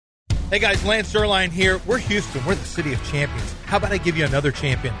Hey guys, Lance Zerline here. We're Houston. We're the city of champions. How about I give you another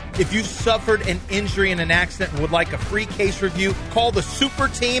champion? If you've suffered an injury in an accident and would like a free case review, call the super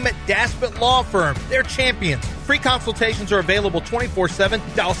team at Daspit Law Firm. They're champions. Free consultations are available 24/7.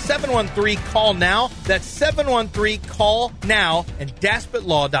 Dial 713-CALL-NOW. That's 713-CALL-NOW and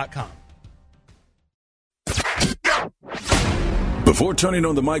DaspitLaw.com. Before turning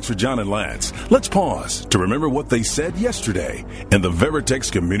on the mics for John and Lance, let's pause to remember what they said yesterday in the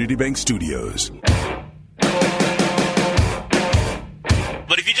Veritex Community Bank Studios. But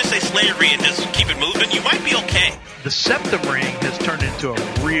if you just say slavery and just keep it moving, you might be okay. The septum ring has turned into a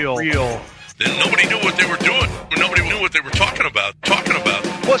real. Then nobody knew what they were doing. Nobody knew what they were talking about.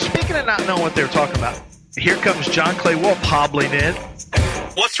 Well, speaking of not knowing what they were talking about, here comes John Clay Wolf hobbling in.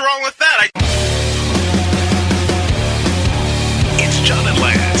 What's wrong with that? It's John and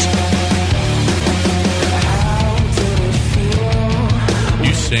Lance.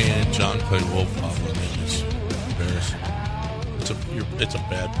 You saying John Clay Wolf is embarrassing. It's a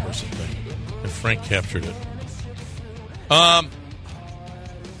bad person thing. And Frank captured it.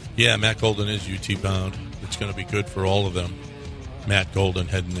 Yeah, Matt Golden is UT bound. It's going to be good for all of them. Matt Golden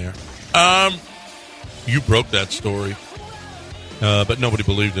heading there. You broke that story, but nobody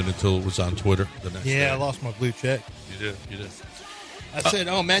believed it until it was on Twitter the next day. I lost my blue check. You did. I said,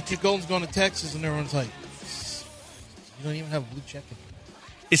 Matthew Golden's going to Texas, and everyone's like, you don't even have a blue check anymore.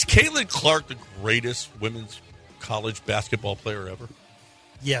 Is Caitlin Clark the greatest women's college basketball player ever?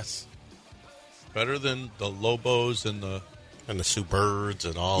 Yes. Better than the Lobos and the Sue Birds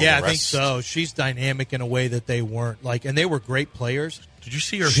and all Yeah, the rest. I think so. She's dynamic in a way that they weren't. And they were great players. Did you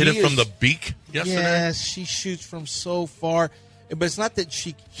see her hit it from the beak yesterday? Yes, she shoots from so far. But it's not that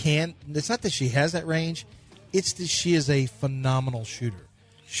she can. It's not that she has that range. It's that she is a phenomenal shooter.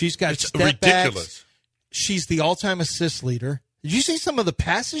 She's got step ridiculous. backs. She's the all-time assist leader. Did you see some of the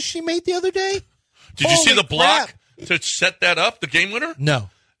passes she made the other day? Did you see the block crap. to set that up, the game winner? No.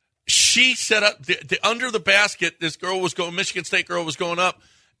 She set up the under the basket. This girl was going. Michigan State girl was going up,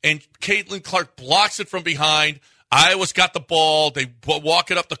 and Caitlin Clark blocks it from behind. Iowa's got the ball. They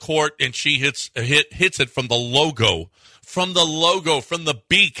walk it up the court, and she hits it from the logo, from the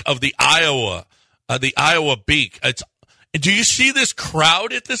beak of the Iowa beak. Do you see this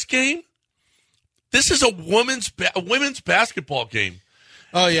crowd at this game? This is a women's basketball game.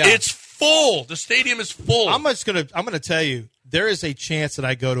 Oh yeah, it's full. The stadium is full. I'm gonna tell you, there is a chance that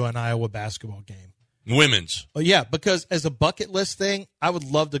I go to an Iowa basketball game. Women's. Oh yeah, because as a bucket list thing, I would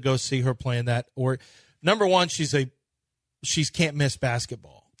love to go see her playing that. Or number one, she's can't miss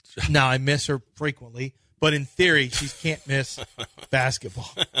basketball. Now I miss her frequently, but in theory, she can't miss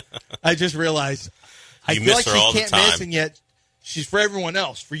basketball. I just realized I feel like she can't miss, and yet she's for everyone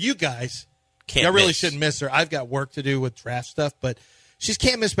else. For you guys, I really shouldn't miss her. I've got work to do with draft stuff, but she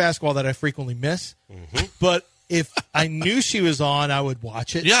can't miss basketball that I frequently miss. Mm-hmm. But if I knew she was on, I would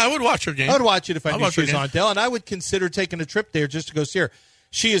watch it. Yeah, I would watch her game. I would watch it if I knew she was on, Dell, and I would consider taking a trip there just to go see her.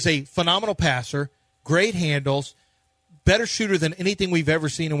 She is a phenomenal passer, great handles, better shooter than anything we've ever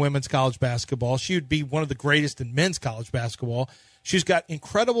seen in women's college basketball. She would be one of the greatest in men's college basketball. She's got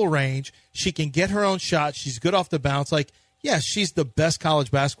incredible range. She can get her own shot. She's good off the bounce. She's the best college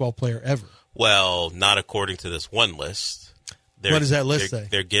basketball player ever. Well, not according to this one list. What does that list say?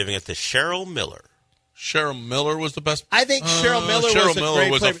 They're giving it to Cheryl Miller. Cheryl Miller was the best. I think Cheryl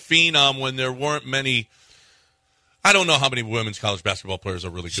Miller was a phenom when there weren't many. I don't know how many women's college basketball players are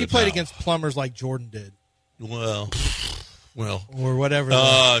really good. She played against plumbers like Jordan did. Well, or whatever.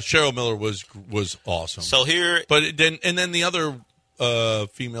 Cheryl Miller was awesome. So here, but then the other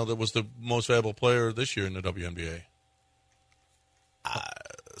female that was the most valuable player this year in the WNBA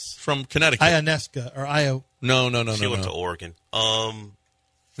from Connecticut, Ionesca or Io. No. She went to Oregon.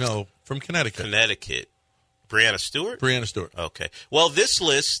 No, from Connecticut. Brianna Stewart? Okay. Well, this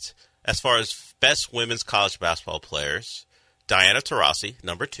list, as far as best women's college basketball players, Diana Taurasi,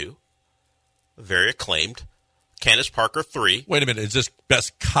 number 2. Very acclaimed. Candace Parker, 3. Wait a minute. Is this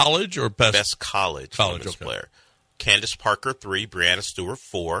best college or best? Best college women's player. Candace Parker, 3. Brianna Stewart,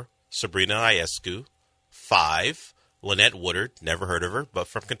 4. Sabrina Ionescu, 5. Lynette Woodard, never heard of her, but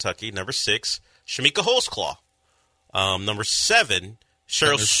from Kentucky, number 6. Shamika Holtzclaw, number 7.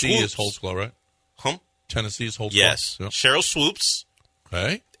 Cheryl Tennessee Swoops. is Holtzclaw, right? Huh? Tennessee is Holtzclaw. Yes. Yep. Cheryl Swoops.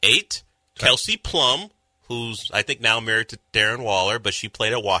 Okay. 8. Kelsey Plum, who's I think now married to Darren Waller, but she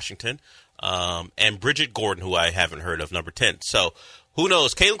played at Washington. And Bridget Gordon, who I haven't heard of, number 10. So who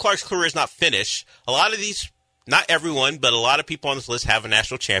knows? Caitlin Clark's career is not finished. A lot of these, not everyone, but a lot of people on this list have a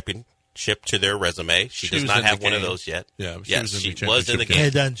national championship to their resume. She does not have one of those yet. Yeah, she was in the game.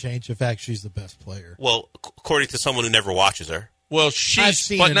 It doesn't change the fact she's the best player. Well, according to someone who never watches her. Well, I've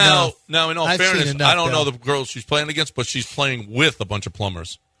seen but enough. now in all I've fairness, seen enough, I don't know Bill. the girls she's playing against, but she's playing with a bunch of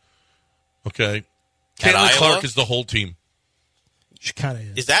plumbers. Okay. At Caitlin Iowa? Clark is the whole team. She kind of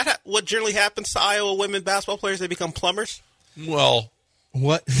is. Is that what generally happens to Iowa women basketball players? They become plumbers? Well,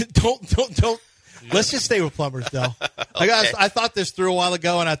 What? Don't. Let's just stay with plumbers, Del. I thought this through a while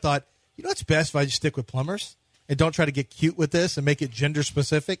ago, and I thought, it's best if I just stick with plumbers and don't try to get cute with this and make it gender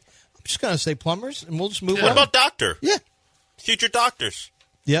specific. I'm just going to say plumbers, and we'll just move on. What about doctor? Yeah. Future doctors.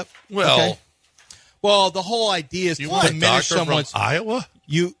 Yep. well, Okay. Well, the whole idea is you to want a diminish doctor from someone's. Iowa?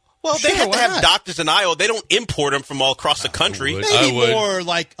 Well, Sure, they have why to have not? doctors in Iowa. They don't import them from all across the country. would. Maybe I would. more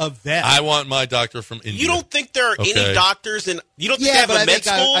like a vet. I want my doctor from India. You don't think there are Okay. any doctors in? You don't think yeah, they have but a I med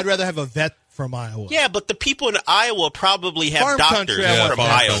think school? I'd rather have a vet from Iowa. Yeah, but the people in Iowa probably have Farm doctors country, I want from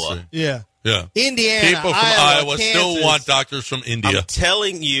farm Iowa. country. Yeah. Yeah. Indiana, People from Iowa still Kansas. want doctors from India. I'm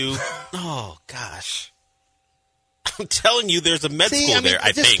telling you. Oh gosh. I'm telling you, there's a med school there.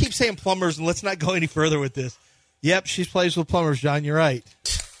 I just think. keep saying plumbers, and let's not go any further with this. Yep, she plays with plumbers, John. You're right.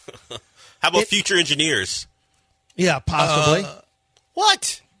 How about future engineers? Yeah, possibly. What?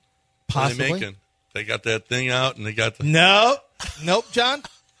 What are Possibly. they making? They got that thing out, and they got the. Nope, John.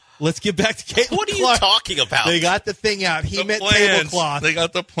 Let's get back to Caitlin What are you Clark. talking about? They got the thing out. He the meant plans. tablecloth. They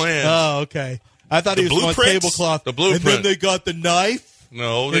got the plans. Oh, okay. I thought The he was going blueprints? tablecloth. The blueprint. And then they got the knife.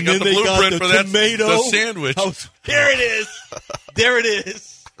 No, they and got then the they blueprint got for the that tomato. the sandwich. Oh, there it is. There it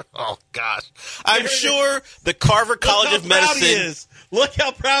is. Oh gosh. I'm sure the Carver College Look of how proud he Medicine. is. Look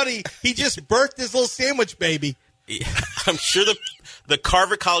how proud he just birthed his little sandwich baby. I'm sure the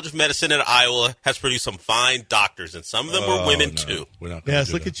Carver College of Medicine in Iowa has produced some fine doctors, and some of them were women no. too. We're not gonna Yes,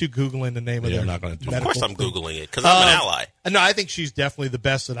 do look that. at you Googling the name of Yeah, their I'm not gonna do that. Of course, I'm thing. Googling it because I'm an ally. No, I think she's definitely the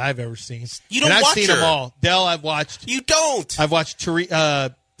best that I've ever seen. You don't and I've watch seen her. them all. Dell, I've watched. You don't. I've watched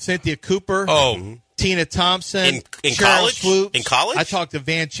Cynthia Cooper. Oh, Tina Thompson. In Cheryl college? Swoops. In college? I talked to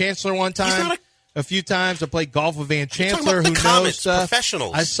Van Chancellor one time. not a few times. I played golf with Van talking Chancellor, about who the knows Comets, stuff.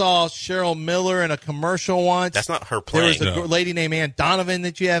 professionals. I saw Cheryl Miller in a commercial once. That's not her There was playing. a lady named Ann Donovan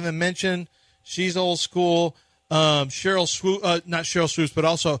that you haven't mentioned. She's old school. Cheryl Swoops, not Cheryl Swoops, but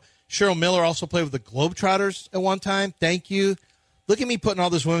also Cheryl Miller also played with the Globetrotters at one time. Thank you. Look at me putting all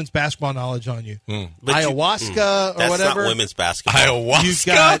this women's basketball knowledge on you. But Ayahuasca or That's whatever. not women's basketball.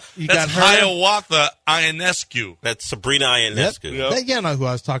 Ayahuasca. You That's got her. Hiawatha Ionescu. That's Sabrina Ionescu. Yep. Yeah, I know who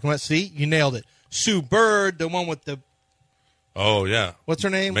I was talking about. See, you nailed it. Sue Bird, the one with the Oh yeah, what's her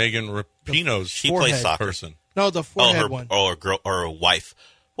name? Megan Rapinoe's She Forehead plays soccer. person. No, the Oh, forehead her one. or a girl or a wife.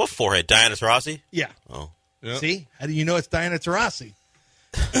 What forehead? Diana Taurasi? Yeah. Oh, Yeah. See, how do you know it's Diana Taurasi?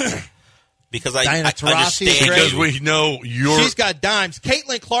 because I Diana Taurasi understand is great. Because you. we know you're. She's got dimes.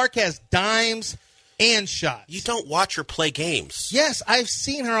 Caitlin Clark has dimes and shots. You don't watch her play games. Yes, I've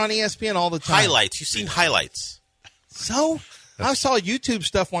seen her on ESPN all the time. Highlights. You've seen highlights. So I saw YouTube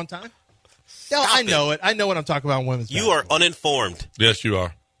stuff one time. No, I know it. I know what I'm talking about in women's You are uninformed. Yes, you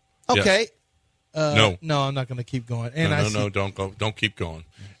are. okay. No. No, I'm not going to keep going. And No, don't go. Don't keep going.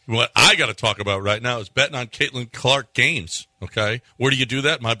 What I got to talk about right now is betting on Caitlin Clark games. Okay, where do you do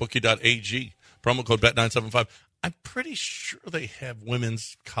that? MyBookie.ag. Promo code Bet975. I'm pretty sure they have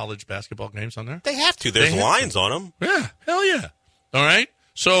women's college basketball games on there. They have to. There's They have lines on them. Yeah, hell yeah. All right,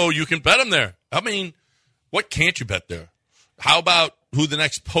 so you can bet them there. I mean, what can't you bet there? How about who the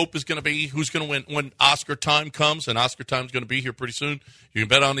next pope is going to be? Who's going to win when Oscar time comes? And Oscar time is going to be here pretty soon. You can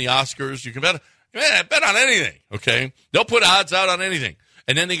bet on the Oscars. You can bet on anything. Okay, they'll put odds out on anything.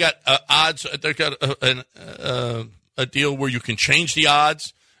 And then they got odds. They got a deal where you can change the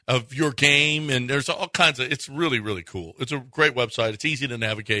odds of your game, and there's all kinds of. It's really, really cool. It's a great website. It's easy to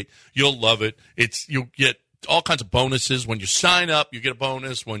navigate. You'll love it. You'll get all kinds of bonuses when you sign up. You get a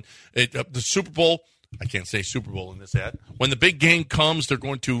bonus when the Super Bowl. I can't say Super Bowl in this ad. When the big game comes, they're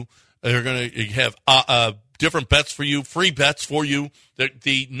going to have different bets for you, free bets for you.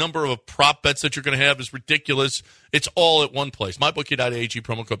 The number of prop bets that you're going to have is ridiculous. It's all at one place. MyBookie.ag,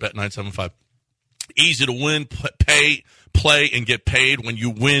 promo code Bet975. Easy to win, play, and get paid when you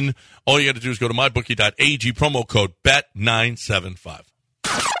win. All you got to do is go to MyBookie.ag, promo code Bet975.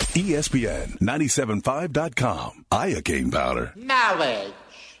 ESPN 975.com. Iocane powder. Marriage.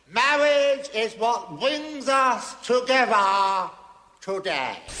 Marriage is what brings us together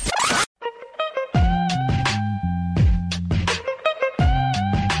today.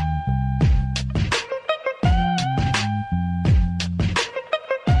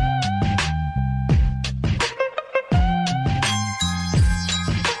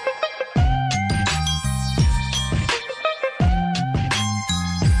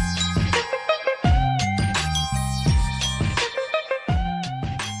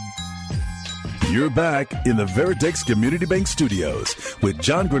 You're You're back in the Veritex Community Bank Studios with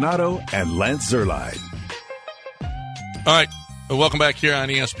John Granado and Lance Zerline. All right. Welcome back here on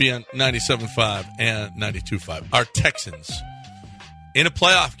ESPN 97.5 and 92.5. Our Texans in a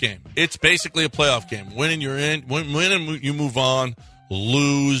playoff game. It's basically a playoff game. Winning, you're in. Win and you move on.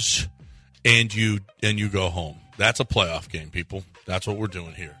 Lose, and you go home. That's a playoff game, people. That's what we're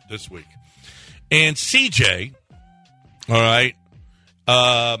doing here this week. And CJ, all right,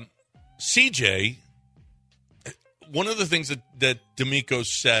 CJ, one of the things that D'Amico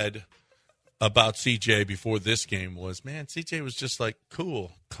said about CJ before this game was, man, CJ was just like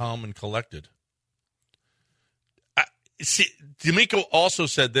cool, calm, and collected. D'Amico also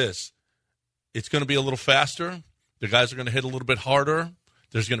said this. It's going to be a little faster. The guys are going to hit a little bit harder.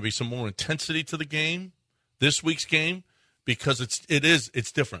 There's going to be some more intensity to the game, this week's game, because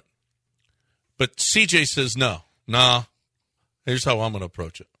it's different. But CJ says, nah, here's how I'm going to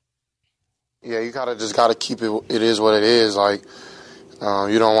approach it. Yeah, you just got to keep it is what it is. Like,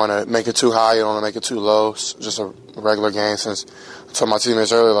 you don't want to make it too high. You don't want to make it too low. It's just a regular game. Since I told my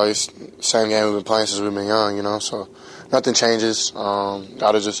teammates earlier, like, it's the same game we've been playing since we've been young, so nothing changes.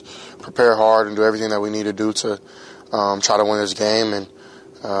 Got to just prepare hard and do everything that we need to do to try to win this game. And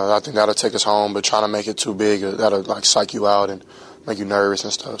I think that'll take us home. But trying to make it too big, that'll, like, psych you out and make you nervous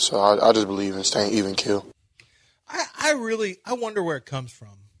and stuff. So I just believe in staying even kill. I wonder where it comes from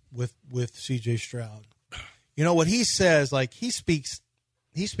with C.J. Stroud. What he says, like, he speaks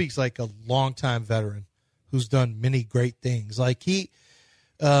like a longtime veteran who's done many great things. Like,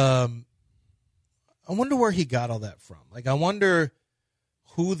 I wonder where he got all that from. Like, I wonder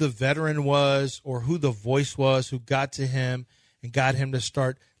who the veteran was or who the voice was who got to him and got him to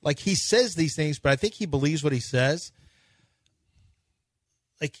start. Like, he says these things, but I think he believes what he says.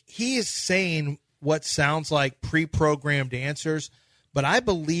 Like, he is saying what sounds like pre-programmed answers, but I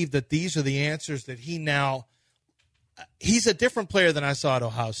believe that these are the answers that he's a different player than I saw at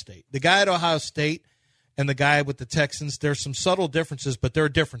Ohio State. The guy at Ohio State and the guy with the Texans, there's some subtle differences, but there are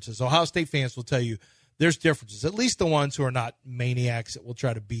differences. Ohio State fans will tell you there's differences, at least the ones who are not maniacs that will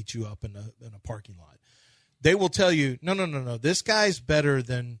try to beat you up in a parking lot. They will tell you, no, this guy's better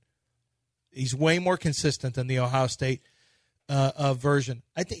than – he's way more consistent than the Ohio State version.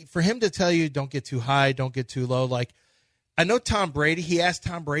 I think for him to tell you don't get too high, don't get too low, like – I know Tom Brady. He asked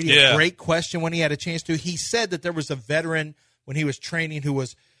Tom Brady a great question when he had a chance to. He said that there was a veteran when he was training who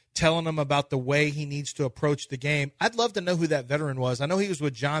was telling him about the way he needs to approach the game. I'd love to know who that veteran was. I know he was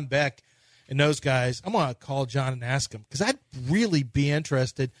with John Beck and those guys. I'm going to call John and ask him because I'd really be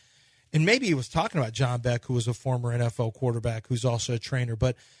interested. And maybe he was talking about John Beck, who was a former NFL quarterback who's also a trainer.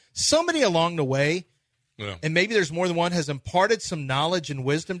 But somebody along the way, and maybe there's more than one, has imparted some knowledge and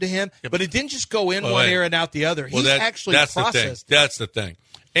wisdom to him, but it didn't just go in one ear and out the other. He's actually processed it. That's the thing.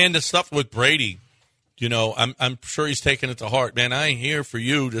 And the stuff with Brady, I'm sure he's taking it to heart. Man, I ain't here for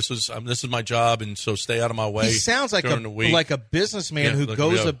you. This is my job, and so stay out of my way. He sounds like a businessman who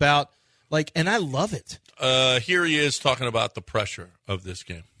goes about and I love it. Here he is talking about the pressure of this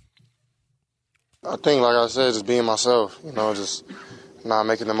game. I think, like I said, just being myself. Just not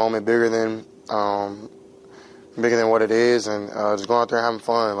making the moment bigger than what it is, and just going out there and having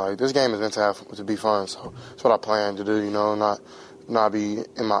fun. Like, this game is meant to be fun, so that's what I plan to do. Not be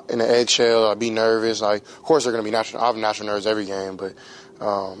in the eggshell or be nervous. Like, of course, they're going to be natural. I have natural nerves every game, but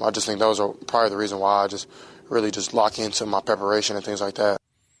I just think those are probably the reason why I just really just lock into my preparation and things like that.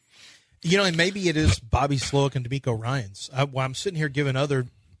 And maybe it is Bobby Slowick and D'Amico Ryans. I'm sitting here giving other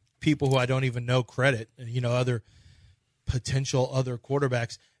people who I don't even know credit, other potential other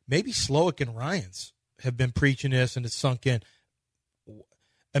quarterbacks. Maybe Slowick and Ryans have been preaching this and it's sunk in.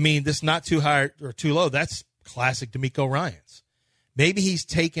 I mean, this not too high or too low. That's classic D'Amico Ryans. Maybe he's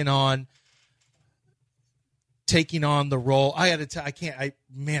taking on the role. I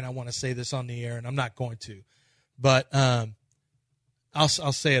want to say this on the air and I'm not going to, but I'll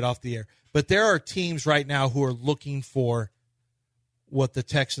say it off the air. But there are teams right now who are looking for what the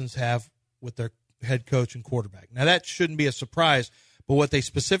Texans have with their head coach and quarterback. Now, that shouldn't be a surprise, but what they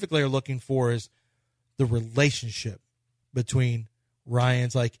specifically are looking for is the relationship between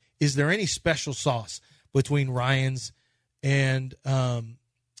Ryans. Like, is there any special sauce between Ryans and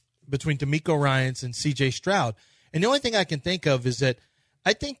between D'Amico Ryans and C.J. Stroud? And the only thing I can think of is that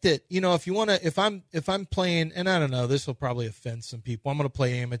I think that, if you want to, if I'm playing, and I don't know, this will probably offend some people. I'm going to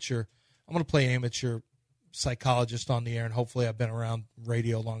play amateur psychologist on the air, and hopefully I've been around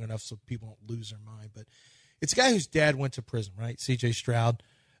radio long enough so people don't lose their mind. But it's a guy whose dad went to prison, right? C.J. Stroud.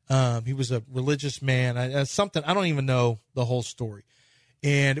 He was a religious man. I don't even know the whole story,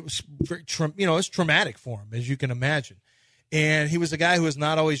 and it was very, it's traumatic for him, as you can imagine. And he was a guy who was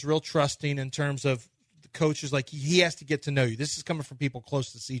not always real trusting in terms of the coaches. Like, he has to get to know you. This is coming from people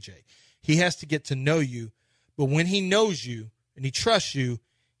close to CJ. He has to get to know you. But when he knows you and he trusts you,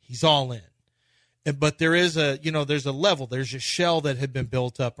 he's all in. But there is there's a level, there's a shell that had been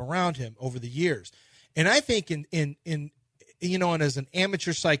built up around him over the years. And I think and as an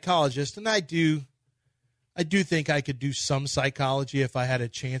amateur psychologist, and I do think I could do some psychology if I had a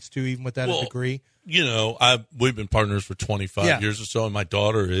chance to, even without a degree. We've been partners for 25 years or so, and my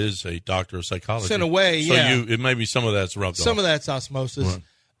daughter is a doctor of psychology. So in a way, so it may be some of that's rubbed off. Some of that's osmosis.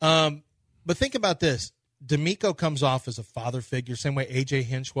 Right. But think about this. D'Amico comes off as a father figure, same way A.J.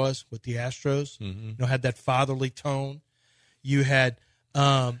 Hinch was with the Astros. Mm-hmm. Had that fatherly tone. You had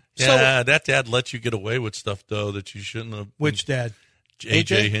that dad let you get away with stuff, though, that you shouldn't have. Which dad?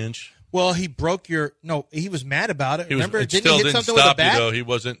 A.J. Hinch. Well, he broke your – no, he was mad about it. Remember? Didn't he hit something with a bat? You, though. He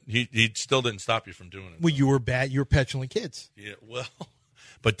wasn't – he still didn't stop you from doing it. Well, you were bad. You were petulant kids. Yeah, well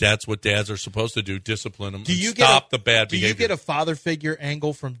 – but that's what dads are supposed to do, discipline them, stop the bad behavior. Do you get a father figure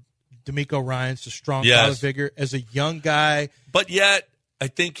angle from D'Amico Ryans, the strong father figure, as a young guy? But yet, I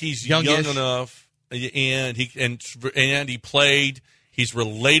think he's young enough, and he played. He's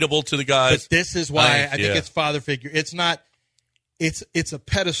relatable to the guys. But this is why I think it's father figure. It's not. It's a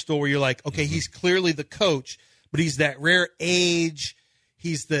pedestal where you're like, okay, he's clearly the coach, but he's that rare age.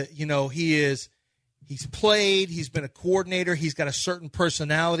 He's He's played. He's been a coordinator. He's got a certain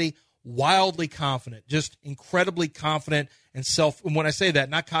personality. Wildly confident, just incredibly confident and and when I say that,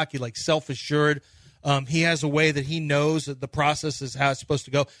 not cocky, like self-assured. He has a way that he knows that the process is how it's supposed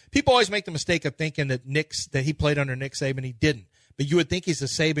to go. People always make the mistake of thinking that he played under Nick Saban. He didn't. But you would think he's a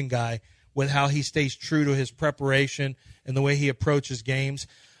Saban guy with how he stays true to his preparation and the way he approaches games.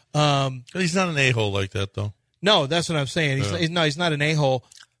 He's not an a-hole like that, though. No, that's what I'm saying. He's not an a-hole.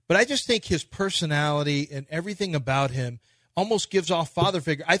 But I just think his personality and everything about him almost gives off father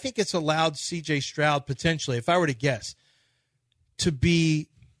figure. I think it's allowed C.J. Stroud potentially, if I were to guess, to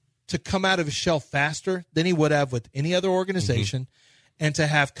come out of his shell faster than he would have with any other organization, and to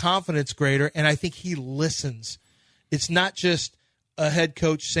have confidence greater. And I think he listens. It's not just a head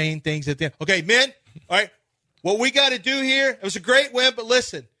coach saying things at the end. Okay, men, all right, what we got to do here, it was a great win, but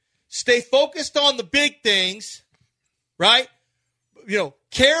listen, stay focused on the big things, right?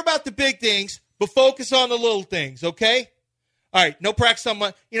 Care about the big things, but focus on the little things, okay? All right, no practice on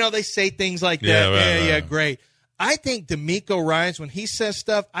my, they say things like that. Yeah, great. I think D'Amico Ryans, when he says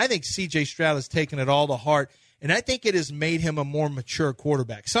stuff, I think C.J. Stroud has taken it all to heart, and I think it has made him a more mature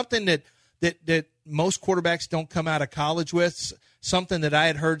quarterback, something that most quarterbacks don't come out of college with, something that I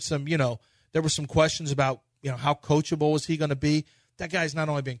had heard there were some questions about, how coachable was he going to be. That guy's not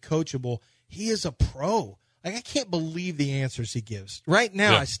only been coachable, he is a pro. Like, I can't believe the answers he gives. Right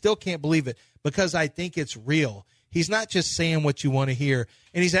now, I still can't believe it because I think it's real. He's not just saying what you want to hear,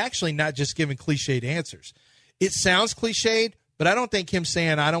 and he's actually not just giving cliched answers. It sounds cliched, but I don't think him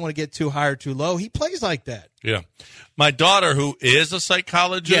saying, I don't want to get too high or too low, he plays like that. Yeah. My daughter, who is a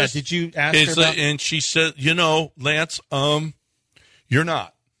psychologist. Yeah, did you ask her about and she said, Lance, you're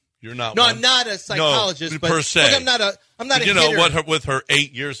not. You're not. No, I'm not a psychologist. But per se. I'm not a hitter. With her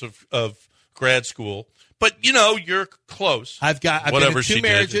 8 years of grad school. But, you're close. I've been in two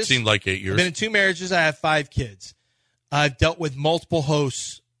marriages. It seemed like 8 years. I've been in 2 marriages. I have 5 kids. I've dealt with multiple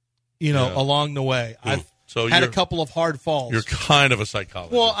hosts, along the way. I've had a couple of hard falls. You're kind of a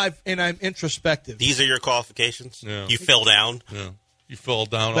psychologist. Well, I'm introspective. These are your qualifications? Yeah. You fell down? Yeah. You fell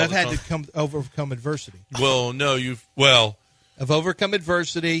down but all I've the had to overcome adversity. Well, no, I've overcome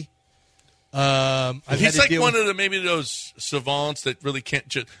adversity. He's like one of those savants that really can't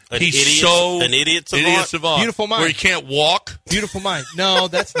just. An idiot savant. Beautiful mind. Where he can't walk. Beautiful mind. No,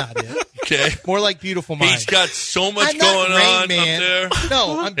 that's not it. Okay. More like beautiful mind. He's got so much I'm not going Rain on Man. up there.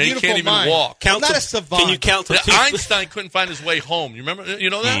 No, I'm beautiful mind. He can't mind. even walk. I'm not a savant. Can you count to 2? Einstein couldn't find his way home. You remember? You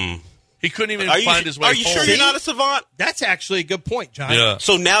know that? He couldn't even find his way home. Are you sure you're not a savant? That's actually a good point, John. Yeah.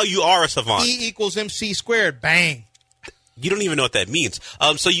 So now you are a savant. E equals MC squared. Bang. You don't even know what that means.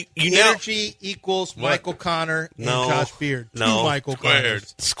 So you energy equals Michael Connor and Josh Beard. No. 2 Michael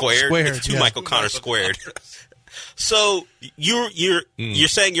Connors. Squared. It's 2 Michael Connor squared. So you're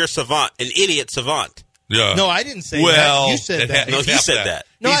saying you're a savant, an idiot savant. Yeah. No, I didn't say that. You said that. No, he said that.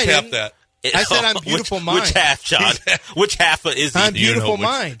 No, I didn't. That. I said I'm beautiful mind. Which half, John? Which half is he? I'm beautiful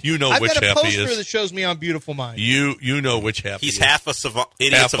mind. You know I've which half he is. I've got a poster that shows me on beautiful mind. You know which half He's he is. half a savant,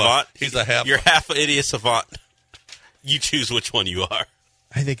 idiot savant. He's a half. You're half an idiot savant. You choose which one you are.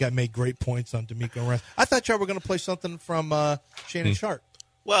 I think I made great points on D'Amico Ryans. I thought y'all were going to play something from Shannon Sharp.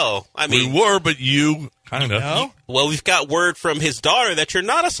 Well, I mean, we were, but you kind of. No? Well, we've got word from his daughter that you're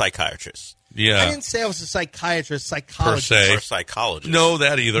not a psychiatrist. Yeah. I didn't say I was a psychiatrist, psychologist. Per se. Or psychologist. No,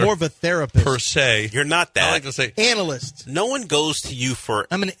 that either. More of a therapist. Per se. You're not that. I like to say. Analyst. No one goes to you for.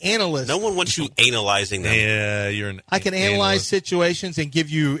 I'm an analyst. No one wants you analyzing them. Yeah, you're an I can analyze analyst. situations and give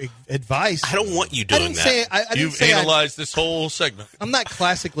you advice. I don't want you I doing didn't that. say I didn't You've say analyzed this whole segment. I'm not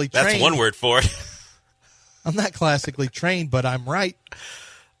classically trained. That's one word for it. I'm not classically trained, but I'm right.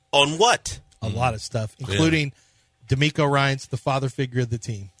 On what? A lot of stuff, including D'Amico Ryans, the father figure of the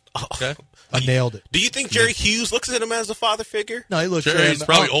team. Okay. I nailed it. Do you think Jerry Hughes looks at him as a father figure? No, he looks. Jerry's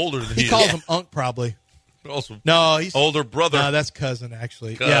probably Unc. older than he he calls is. him Unc, probably. Also, No, he's older brother. No, that's cousin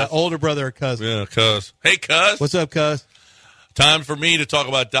actually. Cuz. Yeah, older brother or cousin. Yeah, cuz. Hey, cuz. What's up, cuz? Time for me to talk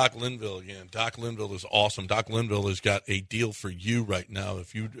about Doc Linville again. Doc Linville is awesome. Doc Linville has got a deal for you right now.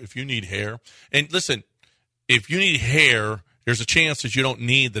 If you need hair, and listen, if you need hair, there's a chance that you don't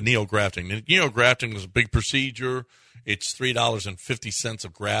need the neografting. Neografting is a big procedure. It's $3.50 a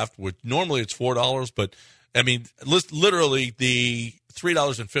graft. Which normally it's $4, but I mean, literally the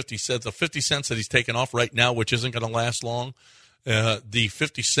 $3.50, the 50 cents that he's taking off right now, which isn't going to last long. The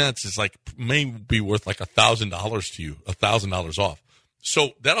 50 cents is like may be worth like $1,000 to you, $1,000 off.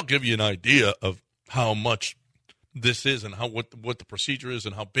 So that'll give you an idea of how much this is and what the procedure is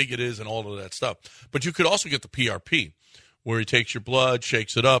and how big it is and all of that stuff. But you could also get the PRP, where he takes your blood,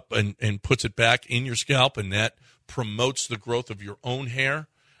 shakes it up, and puts it back in your scalp, and that promotes the growth of your own hair.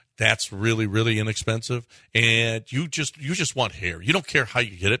 That's really, really inexpensive, and you just want hair. You don't care how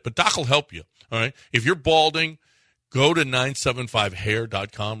you get it, but Doc will help you. All right, if you're balding, go to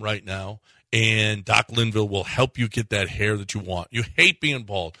 975hair.com right now, and Doc Linville will help you get that hair that you want. You hate being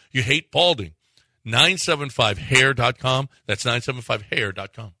bald. You hate balding. 975hair.com. That's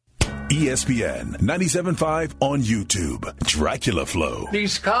 975hair.com. ESPN 97.5 on YouTube. Dracula Flow.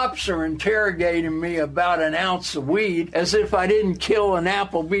 These cops are interrogating me about an ounce of weed as if I didn't kill an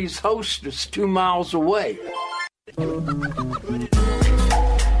Applebee's hostess 2 miles away.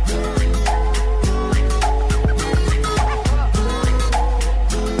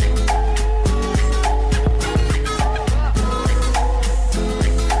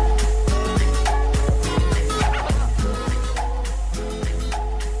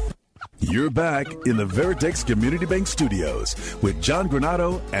 You're back in the Veritex Community Bank Studios with John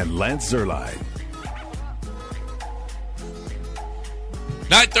Granado and Lance Zerline.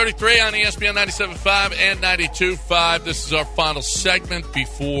 9:33 on ESPN 97.5 and 92.5. This is our final segment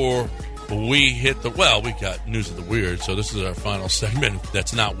before we hit we got News of the Weird, so this is our final segment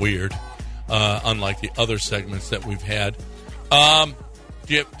that's not weird, unlike the other segments that we've had.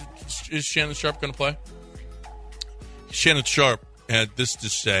 Is Shannon Sharp going to play? Shannon Sharp had this to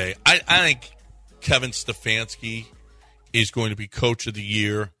say. I think Kevin Stefanski is going to be Coach of the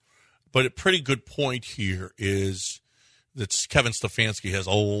Year, but a pretty good point here is that Kevin Stefanski has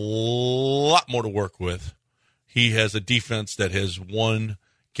a lot more to work with. He has a defense that has won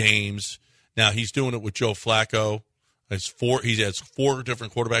games. Now, he's doing it with Joe Flacco. He has 4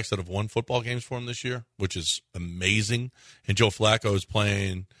 different quarterbacks that have won football games for him this year, which is amazing. And Joe Flacco is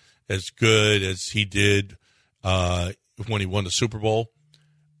playing as good as he did when he won the Super Bowl.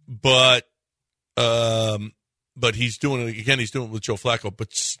 But he's doing it again. He's doing it with Joe Flacco.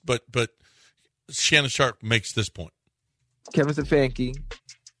 But Shannon Sharp makes this point. Kevin Stefanski,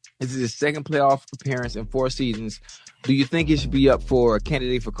 this is his second playoff appearance in 4 seasons. Do you think he should be up for a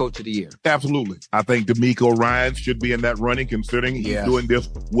candidate for Coach of the Year? Absolutely. I think D'Amico Ryans should be in that running, considering he's doing this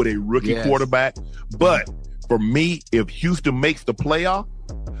with a rookie quarterback. But for me, if Houston makes the playoff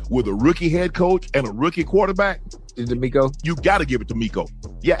with a rookie head coach and a rookie quarterback, is D'Amico? You got to give it to D'Amico.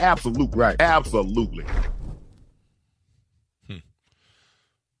 Yeah, absolutely. Right. Absolutely.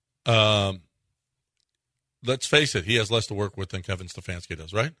 Let's face it, he has less to work with than Kevin Stefanski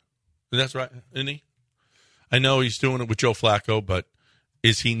does, right? That's right, isn't he? I know he's doing it with Joe Flacco, but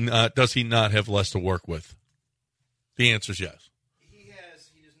does he not have less to work with? The answer is yes. He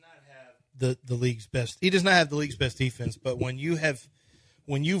does not have the league's best. He does not have the league's best defense, but when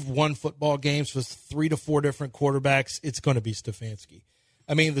you've won football games with 3 to 4 different quarterbacks, it's going to be Stefanski.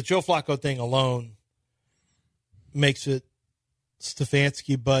 I mean, the Joe Flacco thing alone makes it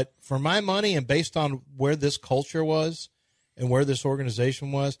Stefanski, but for my money and based on where this culture was and where this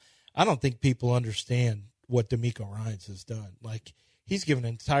organization was, I don't think people understand what D'Amico Ryans has done. Like, he's given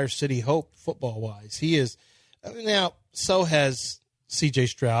an entire city hope football-wise. He is now, so has C.J.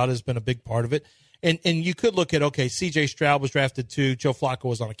 Stroud has been a big part of it. And you could look at, okay, C.J. Stroud was drafted 2, Joe Flacco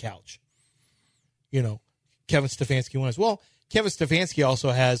was on a couch. You know, Kevin Stefanski wins. Well, Kevin Stefanski also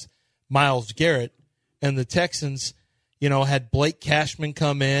has Myles Garrett, and the Texans, you know, had Blake Cashman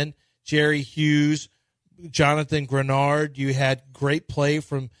come in, Jerry Hughes, Jonathan Grenard. You had great play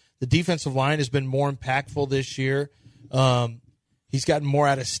from The defensive line has been more impactful this year. He's gotten more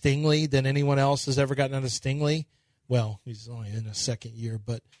out of Stingley than anyone else has ever gotten out of Stingley. Well, he's only in his second year,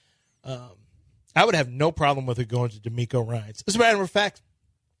 but I would have no problem with it going to DeMeco Ryans. As a matter of fact,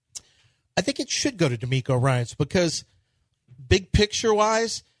 I think it should go to DeMeco Ryans because big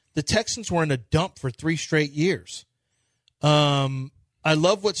picture-wise, the Texans were in a dump for 3 straight years. I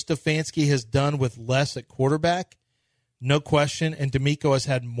love what Stefanski has done with less at quarterback, no question, and DeMeco has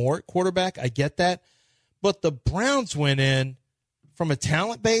had more at quarterback. I get that. But the Browns went in from a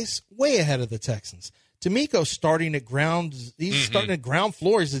talent base way ahead of the Texans. DeMeco's starting at ground. He's starting at ground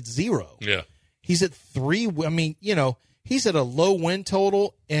floor. He's at 0. Yeah. He's at 3. I mean, he's at a low win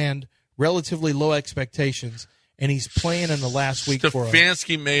total and relatively low expectations, and he's playing in the last week for us.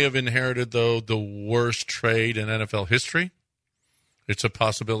 Stefanski may have inherited, though, the worst trade in NFL history. It's a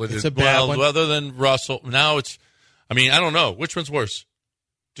possibility. It's a bad one. Other than Russell. Now it's, I don't know. Which one's worse?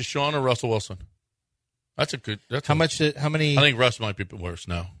 Deshaun or Russell Wilson? That's a good. How many? I think Russ might be worse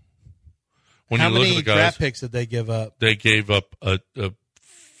now. How many draft picks did they give up? They gave up a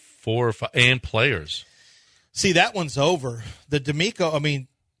 4 or 5 and players. See, that one's over. The DeMeco,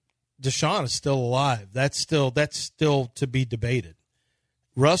 Deshaun is still alive. That's still to be debated.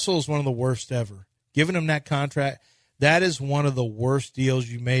 Russell's one of the worst ever. Giving him that contract, that is one of the worst deals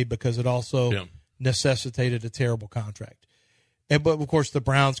you made because it also necessitated a terrible contract. But of course, the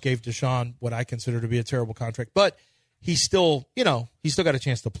Browns gave Deshaun what I consider to be a terrible contract. But he's still got a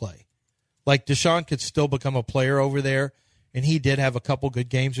chance to play. Like Deshaun could still become a player over there, and he did have a couple good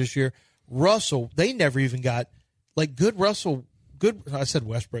games this year. Russell, they never even got good Russell. I said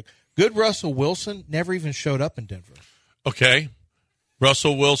Westbrook. Good Russell Wilson never even showed up in Denver. Okay,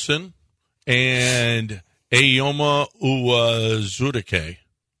 Russell Wilson and Ayoma Uwazurike,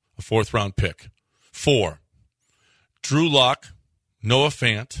 a 4th-round pick. 4. Drew Lock, Noah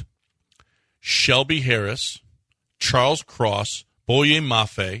Fant, Shelby Harris, Charles Cross, Boye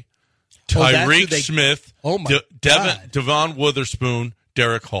Mafe, Tyreek Smith, Devon Witherspoon,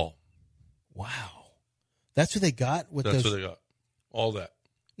 Derek Hall. Wow. That's who they got? That's who they got. All that.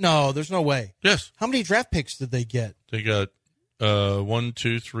 No, there's no way. Yes. How many draft picks did they get? They got 1,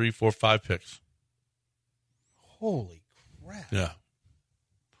 2, 3, 4, 5 picks. Holy crap. Yeah.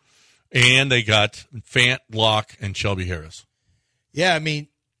 And they got Fant, Locke, and Shelby Harris. Yeah,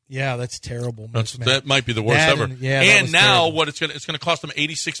 that's terrible. That might be the worst ever. And now terrible. What it's going to cost them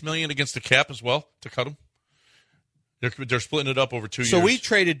 $86 million against the cap as well to cut them. They're splitting it up over 2 years. So we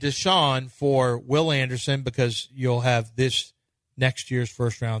traded Deshaun for Will Anderson because you'll have this next year's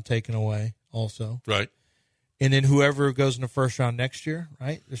first round taken away also. Right. And then whoever goes in the first round next year,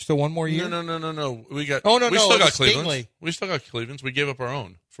 right? There's still one more year? No. We got. Oh, no. We still got Cleveland. We still got Cleveland's. We gave up our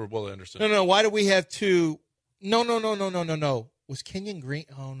own for Will Anderson. No. Why do we have 2? No. Was Kenyon Green?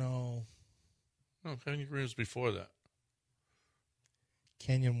 Oh, no. No, Kenyon Green was before that.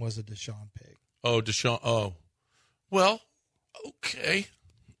 Kenyon was a Deshaun pick. Oh, Deshaun. Oh. Well, okay.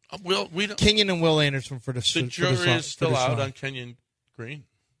 We don't. Kenyon and Will Anderson for the jury is still out on Kenyon Green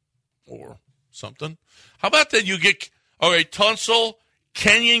or something. How about that? You get Tunsil,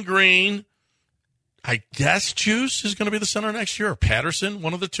 Kenyon Green. I guess Juice is going to be the center next year, or Patterson,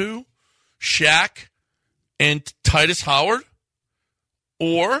 one of the two. Shaq and Titus Howard,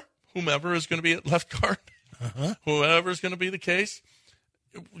 or whomever is going to be at left guard. Whoever is going to be the case.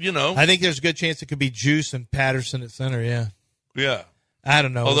 I think there's a good chance it could be Juice and Patterson at center. Yeah. I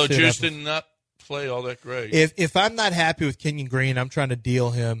don't know. Although Juice did not play all that great. If I'm not happy with Kenyon Green, I'm trying to deal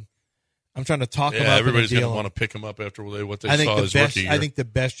him. I'm trying to talk him up. Everybody's going to want to pick him up after what they saw his rookie year. I think the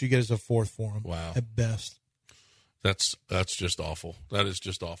best you get is a 4th for him. Wow. At best. That's just awful. That is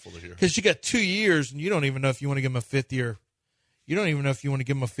just awful to hear. Because you got 2 years, and you don't even know if you want to give him a 5th year. You don't even know if you want to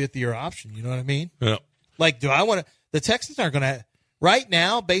give him a 5th year option. You know what I mean? Yeah. Do I want to? The Texans aren't going to. Right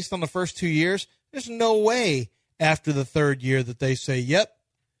now, based on the first 2 years, there's no way after the 3rd year that they say, "Yep,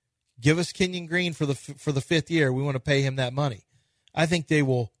 give us Kenyon Green for the 5th year. We want to pay him that money." I think they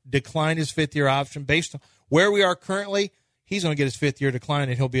will decline his 5th year option based on where we are currently. He's going to get his 5th year decline,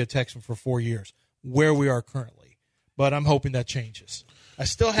 and he'll be a Texan for 4 years. Where we are currently, but I'm hoping that changes. I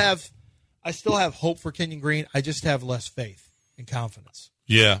still have hope for Kenyon Green. I just have less faith and confidence.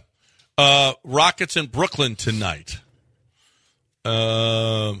 Yeah. Rockets in Brooklyn tonight.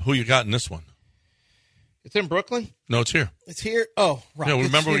 Who you got in this one? It's in Brooklyn? No, it's here. It's here? Oh, Rockets. Yeah,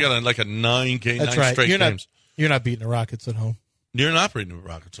 remember we got a 9 right. straight games. You're not beating the Rockets at home. You're not beating the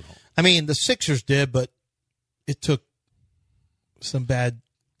Rockets at home. The Sixers did, but it took some bad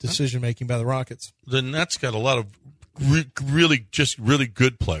decision-making by the Rockets. The Nets got a lot of really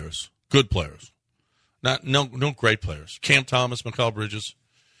good players. Good players. No great players. Cam Thomas, Mikal Bridges.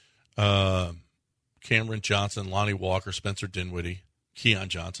 Cameron Johnson, Lonnie Walker, Spencer Dinwiddie, Keon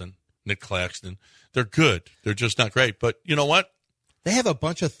Johnson, Nick Claxton. They're good. They're just not great. But you know what? They have a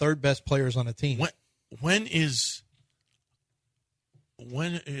bunch of third best players on the team. When is oh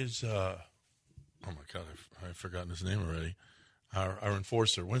my God, I've forgotten his name already. Our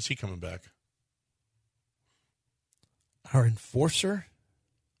enforcer. When's he coming back? Our enforcer?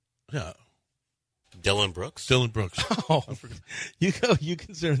 Yeah. Dylan Brooks. Oh, you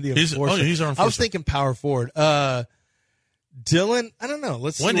consider him the enforcer. He's our enforcer. I was thinking power forward. Dylan, I don't know.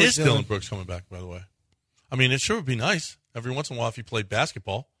 When is Dylan Brooks coming back, by the way? I mean, it sure would be nice every once in a while if he played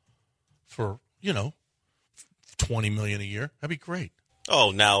basketball for, $20 million a year. That'd be great.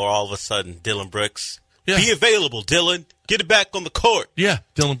 Oh, now all of a sudden, Dylan Brooks. Yeah. Be available, Dylan. Get it back on the court. Yeah,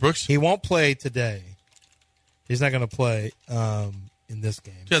 Dylan Brooks. He won't play today. He's not going to play in this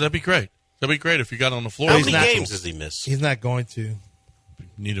game. Yeah, that'd be great. That'd be great if you got on the floor. How many games does he miss? He's not going to.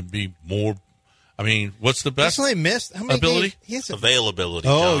 Need to be more. I mean, what's the best? He missed. How many ability? Availability.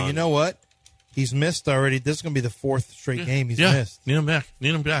 Oh, John. you know what? He's missed already. This is going to be the fourth straight game he's missed. Need him back.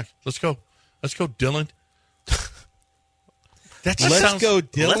 Let's go, Dylan. Let's go,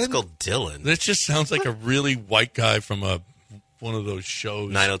 Dylan. That just sounds like a really white guy from one of those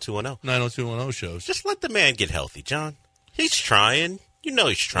shows. 90210. 90210 shows. Just let the man get healthy, John. He's trying. You know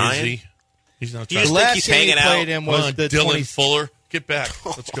he's trying. Is he? He's not You trying. just think he's hanging out? Him was the Dylan Fuller. Get back.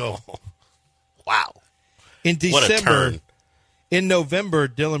 Let's go. Wow. In What a December, turn. in November,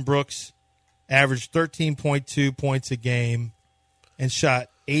 Dylan Brooks averaged 13.2 points a game and shot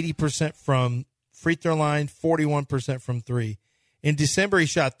 80% from free throw line, 41% from three. In December, he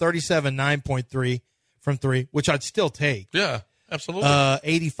shot 37.9.3 from three, which I'd still take. Yeah, absolutely.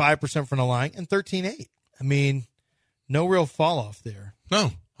 85% from the line and 13.8. I mean, no real fall off there.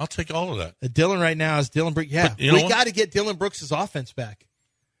 No, I'll take all of that. Dylan right now is Dylan Brooks. Yeah, we got to get Dylan Brooks' offense back.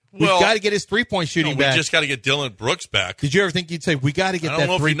 We've got to get his three-point shooting back. We just got to get Dylan Brooks back. Did you ever think you'd say, we got to get that three-point look?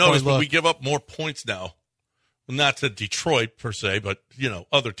 I don't know if you noticed, but we give up more points now. Not to Detroit, per se, but,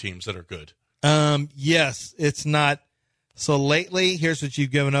 other teams that are good. Yes, it's not. So lately, here's what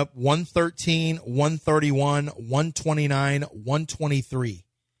you've given up: 113, 131, 129, 123.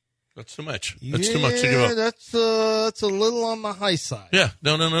 That's too much. That's too much to give up. That's a little on the high side. Yeah,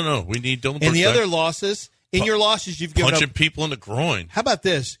 no. We need Dylan Brooks. And the other losses, your losses, you've given punching up people in the groin. How about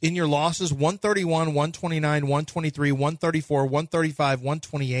this? In your losses, 131, 129, 123, 134, 135,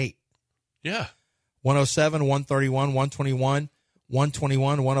 128. Yeah. 107, 131, 121,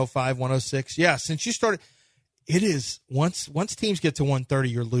 121, 105, 106. Yeah, since you started, it is once teams get to 130,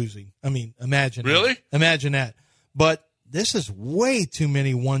 you're losing. I mean, imagine. Really? Imagine that. But this is way too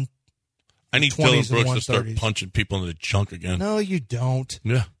many I need Dylan Brooks to start punching people in the junk again. No, you don't.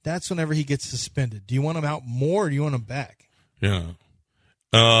 Yeah. That's whenever he gets suspended. Do you want him out more or do you want him back? Yeah.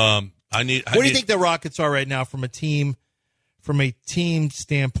 What do you think the Rockets are right now from a team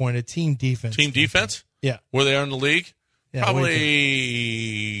standpoint, a team defense? Team defense? Yeah. Where they are in the league? Yeah,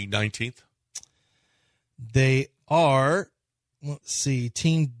 probably 19th. They are, let's see,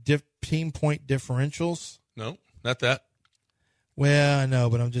 team point differentials. No, not that. Well, I know,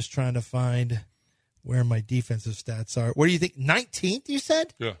 but I'm just trying to find where my defensive stats are. What do you think? 19th, you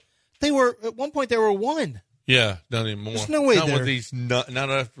said? Yeah. They were, at one point, they were 1. Yeah, not anymore. There's no way not they're... with these,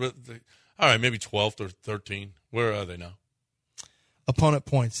 all right, maybe 12th or 13th. Where are they now? Opponent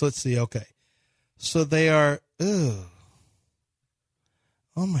points. Let's see. Okay. So they are, oh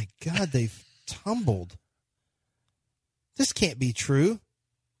my God, they've tumbled. This can't be true.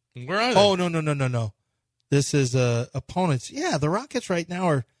 Where are they? Oh, no. This is opponents. Yeah, the Rockets right now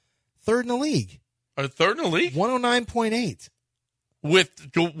are third in the league. Are third in the league? 109.8.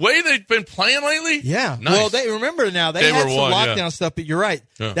 With the way they've been playing lately? Yeah. Nice. Well, they remember now, they had some lockdown stuff, but you're right.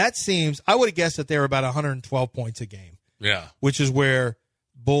 Yeah. That seems, I would have guessed that they were about 112 points a game. Yeah. Which is where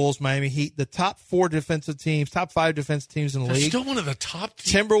Bulls, Miami Heat, the top 5 defensive teams in the league. Still one of the top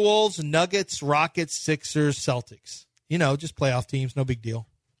teams. Timberwolves, Nuggets, Rockets, Sixers, Celtics. Just playoff teams, no big deal.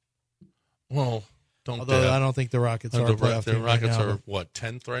 Well, I don't think the Rockets are a playoff team. The Rockets right now, are, what,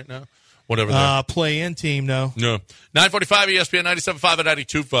 10th right now? Whatever. Play-in team, no. No. 945 ESPN, 97.5 and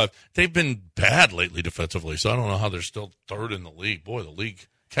 92.5. They've been bad lately defensively, so I don't know how they're still third in the league. Boy, the league.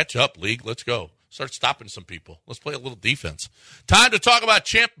 Catch up, league. Let's go. Start stopping some people. Let's play a little defense. Time to talk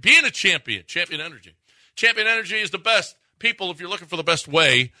about being a champion. Champion Energy. Champion Energy is the best. People, if you're looking for the best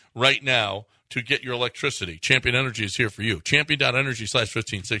way right now to get your electricity, Champion Energy is here for you.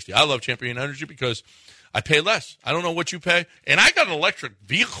 Champion.energy/1560. I love Champion Energy because I pay less. I don't know what you pay. And I got an electric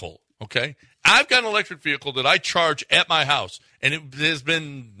vehicle, okay? I've got an electric vehicle that I charge at my house, and it has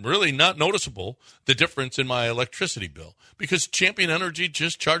been really not noticeable, the difference in my electricity bill, because Champion Energy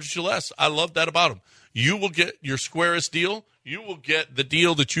just charges you less. I love that about them. You will get your squarest deal. You will get the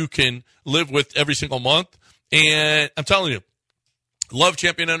deal that you can live with every single month. And I'm telling you, love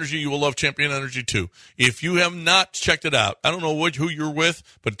Champion Energy. You will love Champion Energy, too. If you have not checked it out, I don't know who you're with,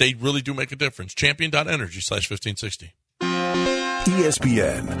 but they really do make a difference. Champion.energy/1560.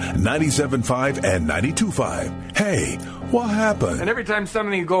 ESPN 97.5 and 92.5. Hey, what happened? And every time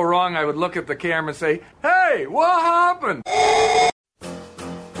something would go wrong, I would look at the camera and say, hey, what happened?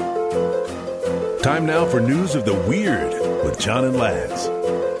 Time now for News of the Weird with John and Lance.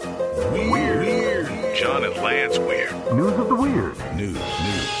 Weird. John and Lance Weird. News of the Weird. News.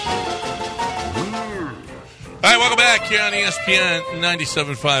 All right, welcome back here on ESPN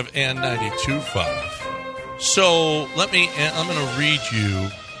 97.5 and 92.5. So I'm going to read you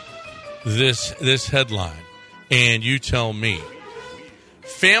this headline, and you tell me.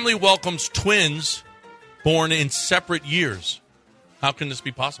 Family welcomes twins born in separate years. How can this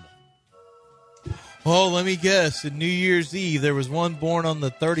be possible? Oh, let me guess. On New Year's Eve, there was one born on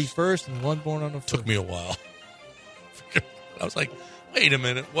the 31st and one born on the 1st. Took me a while. I was like, wait a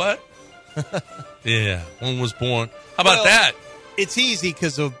minute, what? Yeah, one was born. How about that? It's easy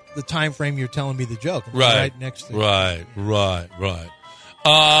because of the time frame you're telling me the joke. Right next to Right.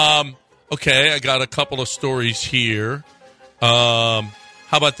 Okay, I got a couple of stories here. How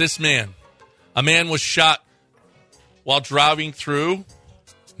about this man? A man was shot while driving through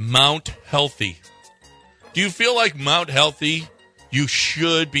Mount Healthy. Do you feel like Mount Healthy, you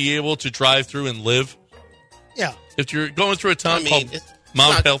should be able to drive through and live? Yeah. If you're going through a town called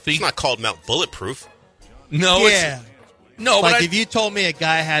Mount Healthy. It's not called Mount Bulletproof. No, yeah. No, like but if you told me a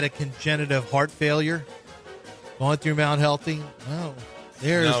guy had a congenital heart failure going through Mount Healthy,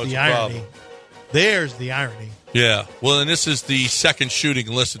 there's the irony. Problem. There's the irony. Yeah. Well, and this is the second shooting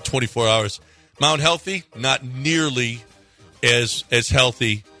in less than 24 hours. Mount Healthy, not nearly as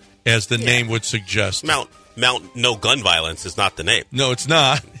healthy as the name would suggest. Mount No Gun Violence is not the name. No, it's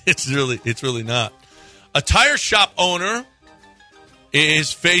not. It's really not. A tire shop owner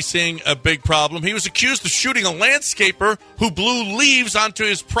is facing a big problem. He was accused of shooting a landscaper who blew leaves onto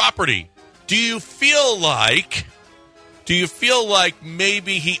his property. Do you feel like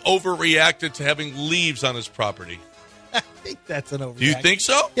maybe he overreacted to having leaves on his property? I think that's an overreaction. Do you think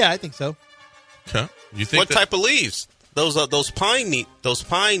so? Yeah, I think so. Okay. You think what type of leaves? Those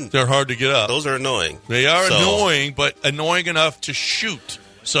pine. They're hard to get up. Those are annoying. They are annoying, but annoying enough to shoot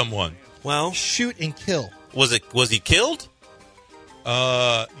someone. Well, shoot and kill. Was he killed?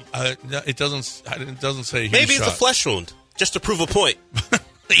 It doesn't say. Maybe it's a flesh wound, just to prove a point.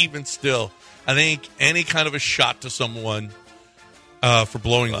 Even still, I think any kind of a shot to someone for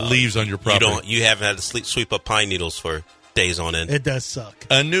blowing leaves on your property. You haven't had to sweep up pine needles for days on end. It does suck.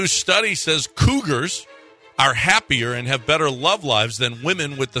 A new study says cougars are happier and have better love lives than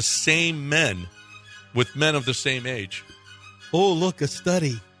women with men of the same age. Oh, look, a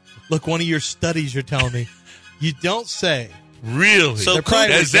study. Look, one of your studies you're telling me. You don't say. Really? So they're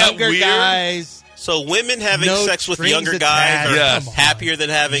probably is that younger weird? Guys. So women having No sex with strings younger guys are Yes. happier than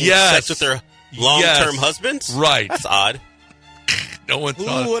having sex with their long-term husbands? Right. That's odd. No one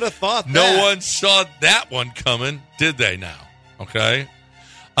thought. Who would have thought that? No one saw that one coming, did they now? Okay.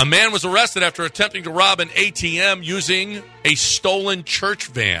 A man was arrested after attempting to rob an ATM using a stolen church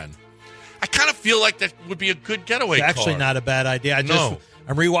van. I kind of feel like that would be a good getaway It's actually car. not a bad idea.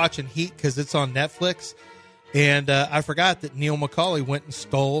 I'm rewatching Heat because it's on Netflix, and I forgot that Neil McCauley went and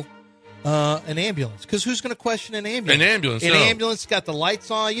stole an ambulance. Because who's going to question an ambulance? An ambulance, An no. ambulance got the lights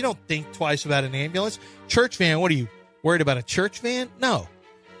on. You don't think twice about an ambulance. Church van, what are you, worried about a church van? No.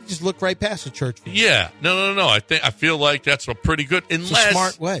 You just look right past a church van. Yeah. No. I feel like that's a pretty good, unless, it's a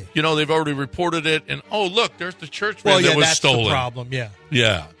smart way. They've already reported it, and, look, there's the church van that was that's stolen. The problem, yeah.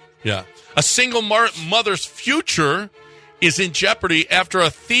 Yeah. A single mother's future is in jeopardy after a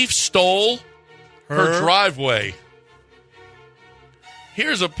thief stole her driveway.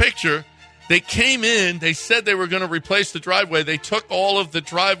 Here's a picture. They came in. They said they were going to replace the driveway. They took all of the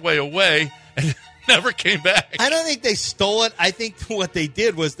driveway away and never came back. I don't think they stole it. I think what they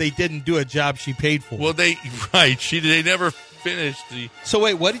did was they didn't do a job she paid for. Well, they never finished the. So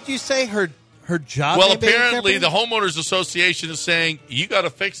wait, what did you say? Her job? Well, apparently the homeowners association is saying you got to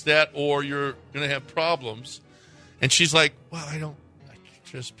fix that or you're going to have problems. And she's like, well,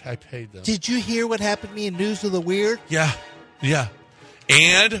 I paid them. Did you hear what happened to me in News of the Weird? Yeah.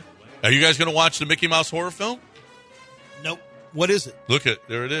 And are you guys going to watch the Mickey Mouse horror film? Nope. What is it? Look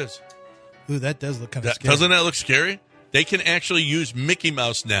there it is. Ooh, that does look kind of scary. Doesn't that look scary? They can actually use Mickey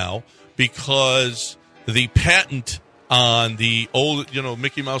Mouse now because the patent on the old,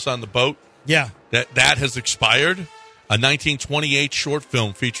 Mickey Mouse on the boat, that has expired. A 1928 short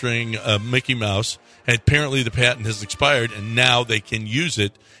film featuring Mickey Mouse. And apparently the patent has expired, and now they can use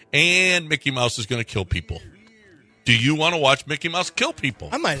it, and Mickey Mouse is going to kill people. Do you want to watch Mickey Mouse kill people?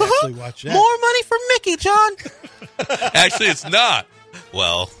 I might actually watch that. More money for Mickey, John. Actually, it's not.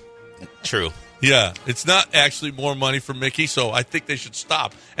 Well, true. Yeah, it's not actually more money for Mickey, so I think they should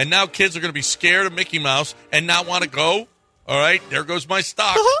stop. And now kids are going to be scared of Mickey Mouse and not want to go. All right, there goes my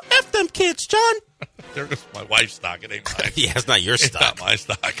stock. F them kids, John. There goes my wife's stock. It ain't mine. Yeah, it's not your stock. It's not my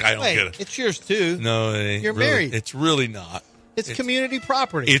stock. I don't get it. It's yours, too. No, it ain't. You're really, married. It's really not. It's community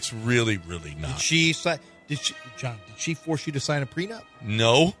property. It's really, really not. Did she force you to sign a prenup?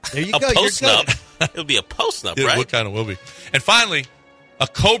 No. There you go. A post-nup. It'll be a post-nup, right? What kind of will be? And finally, a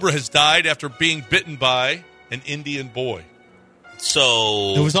cobra has died after being bitten by an Indian boy.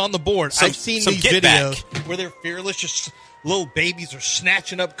 So it was on the board. I've seen these videos back. where they're fearless, just little babies are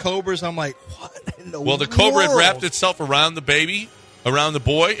snatching up cobras. I'm like, what in the Well, the cobra had world? wrapped itself around the baby, around the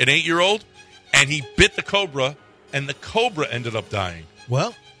boy, an 8-year-old, and he bit the cobra, and the cobra ended up dying.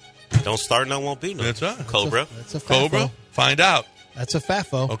 Well, don't start, no won't be no. That's right. Cobra. That's a Cobra. Find out. That's a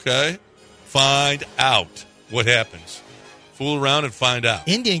FAFO. Okay. Find out what happens. Fool around and find out.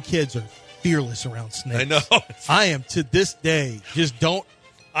 Indian kids are fearless around snakes. I know. I am to this day.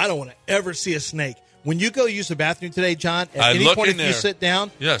 I don't want to ever see a snake. When you go use the bathroom today, John, at any point if you sit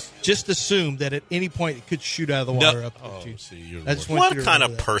down, just assume that at any point it could shoot out of the water up at you. See, you're what kind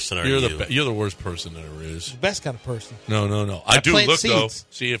of person are you? You're the worst person there is. The best kind of person. No. I do look, though.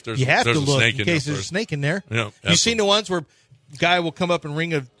 See if there's you have there's to a look snake in case there's a snake in there. Yeah, you've seen the ones where a guy will come up and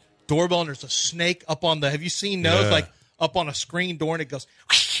ring a doorbell and there's a snake up on the – have you seen those? Like up on a screen door and it goes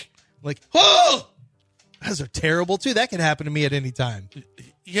like, oh! Those are terrible, too. That can happen to me at any time.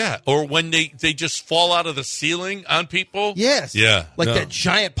 Yeah, or when they just fall out of the ceiling on people. Yes. Yeah. Like that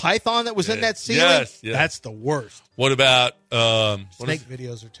giant python that was in that ceiling. Yes. That's the worst. What about snake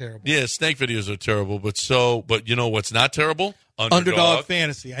videos are terrible. Yeah, snake videos are terrible, but you know what's not terrible? Underdog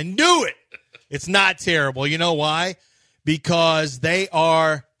fantasy. I knew it. It's not terrible. You know why? Because they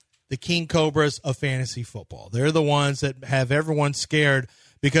are the king cobras of fantasy football. They're the ones that have everyone scared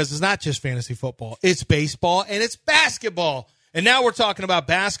because it's not just fantasy football. It's baseball and it's basketball. And now we're talking about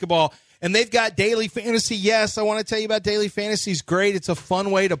basketball, and they've got daily fantasy. Yes, I want to tell you about daily fantasy. It's great. It's a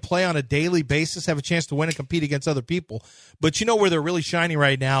fun way to play on a daily basis, have a chance to win and compete against other people. But you know where they're really shining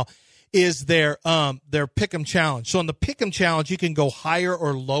right now is their Pick'em Challenge. So on the Pick'em Challenge, you can go higher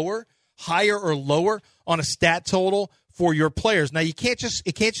or lower on a stat total for your players. Now, it can't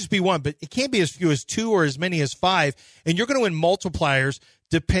just be one, but it can be as few as 2 or as many as 5, and you're going to win multipliers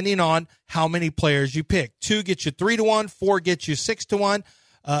depending on how many players you pick. 2 gets you 3-1, 4 gets you 6-1,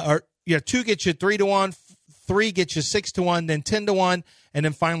 2 gets you 3-1, 3 gets you 6-1, then 10-1, and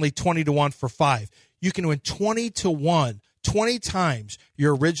then finally 20-1 for 5. You can win 20-1, 20 times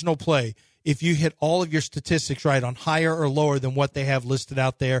your original play if you hit all of your statistics right on higher or lower than what they have listed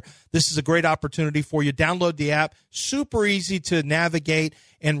out there. This is a great opportunity for you. Download the app. Super easy to navigate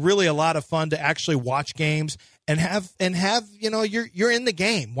and really a lot of fun to actually watch games and have you're in the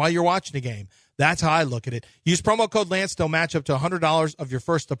game while you're watching the game. That's how I look at it. Use promo code Lance. They'll match up to $100 of your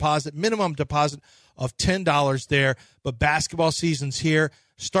first deposit, minimum deposit of $10 there. But basketball season's here.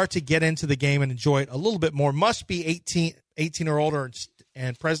 Start to get into the game and enjoy it a little bit more. Must be 18 or older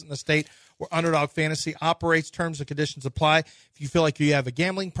and present in the state where Underdog Fantasy operates. Terms and conditions apply. If you feel like you have a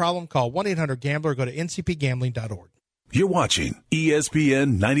gambling problem, call 1-800-GAMBLER or go to ncpgambling.org. You're watching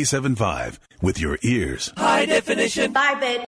ESPN 97.5 with your ears. High definition. Bye, babe.